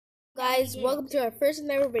Guys, welcome to our first and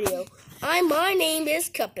ever video. My name is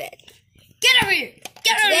Cuphead. Get over here!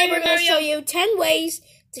 Get over Today here, we're going to show you 10 ways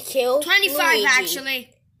to kill 25 Luigi. actually.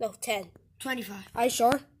 No, 10. 25. Are you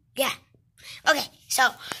sure? Yeah. Okay, so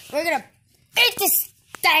we're gonna eat this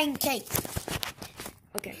dang cake.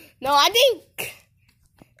 Okay. No, I think...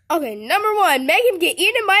 Okay, number 1. Make him get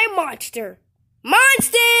eaten by a monster.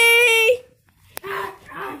 Monsty!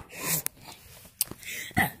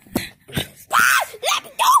 Let me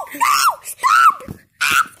go! No! Stop!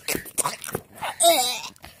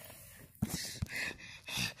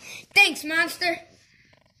 Thanks, monster.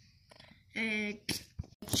 And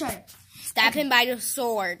try it. Stab him by the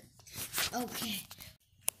sword. Okay.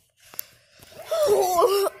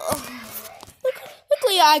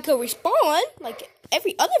 Luckily, I could respawn like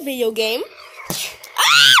every other video game.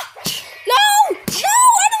 Ah! No! No!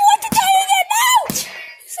 I don't want to die again! No!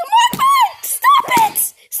 So Mugman! Stop it!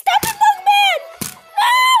 Stop it, Mugman!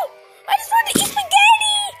 No! I just want to eat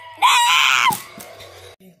spaghetti! No!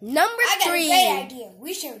 Number I got 3. a great idea.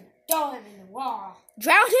 We should throw him in the wall.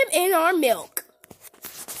 Drown him in our milk.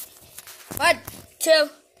 1, 2,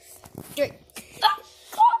 3.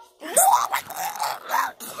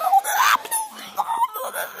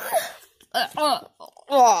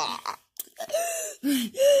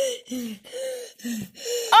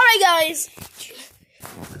 Alright, guys.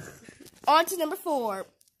 On to number 4.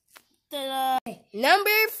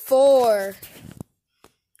 Number 4.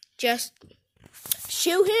 Just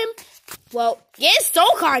shoot him. Well, get his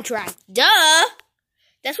soul contract. Duh.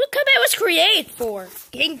 That's what Cuphead was created for.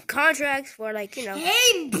 Getting contracts for, like, you know.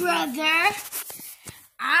 Hey, brother.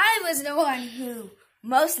 I was the one who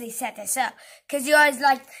mostly set this up. Because you always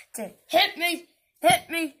like to hit me, hit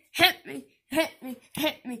me, hit me, hit me,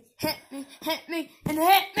 hit me, hit me, hit me, and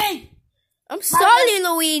hit me. I'm sorry,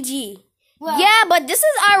 Luigi. Well, Yeah, but this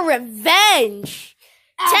is our revenge.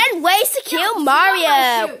 10 ways to kill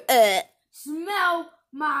Mario. Smell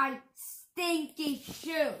my stinky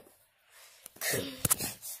shoe.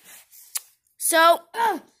 So,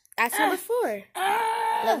 that's number 4.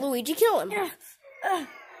 Let Luigi kill him.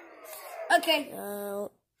 Okay.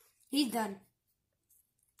 He's done.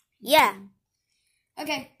 Yeah.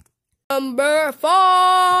 Okay. Number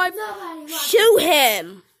 5. Shoot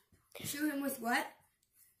him. Shoot him with what?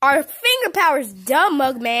 Our finger power's dumb,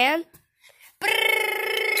 Mugman.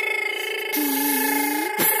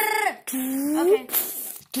 Okay.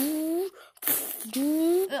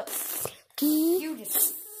 Ugh. You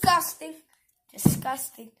disgusting,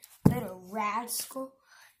 disgusting little rascal.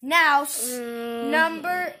 Now,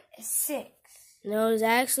 number 6. No, it's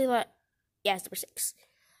actually like... Yeah, it's number 6.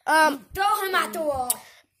 Throw him at the wall.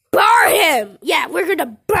 Burn him! Yeah, we're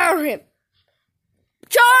gonna burn him.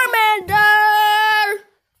 Charmander!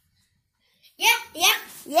 Yeah.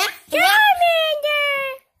 Charmander!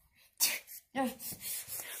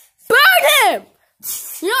 Burn him!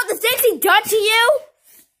 You know the things he done to you?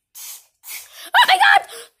 Oh my god!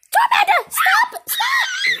 Charmander! Stop!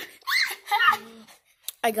 Stop!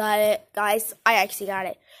 I got it, guys. I actually got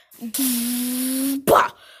it.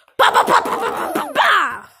 Bah! Bah, bah, bah, bah, bah, bah,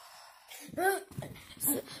 bah.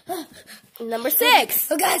 Number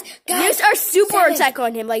 6. Oh, guys. Use our super attack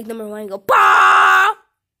on him, like number 1. Go, bah!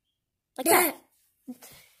 Like that.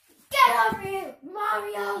 Get over here,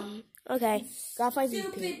 Mario. Okay. Gotta find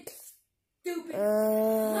some pink. Stupid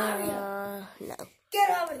Mario. No. Get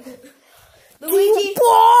over here. Luigi.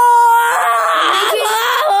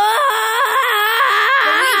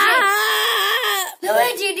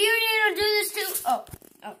 Luigi, do you need to do this too? Oh.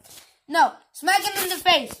 No, smack him in the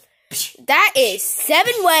face. That is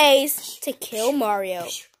 7 ways to kill Mario.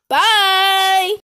 Bye!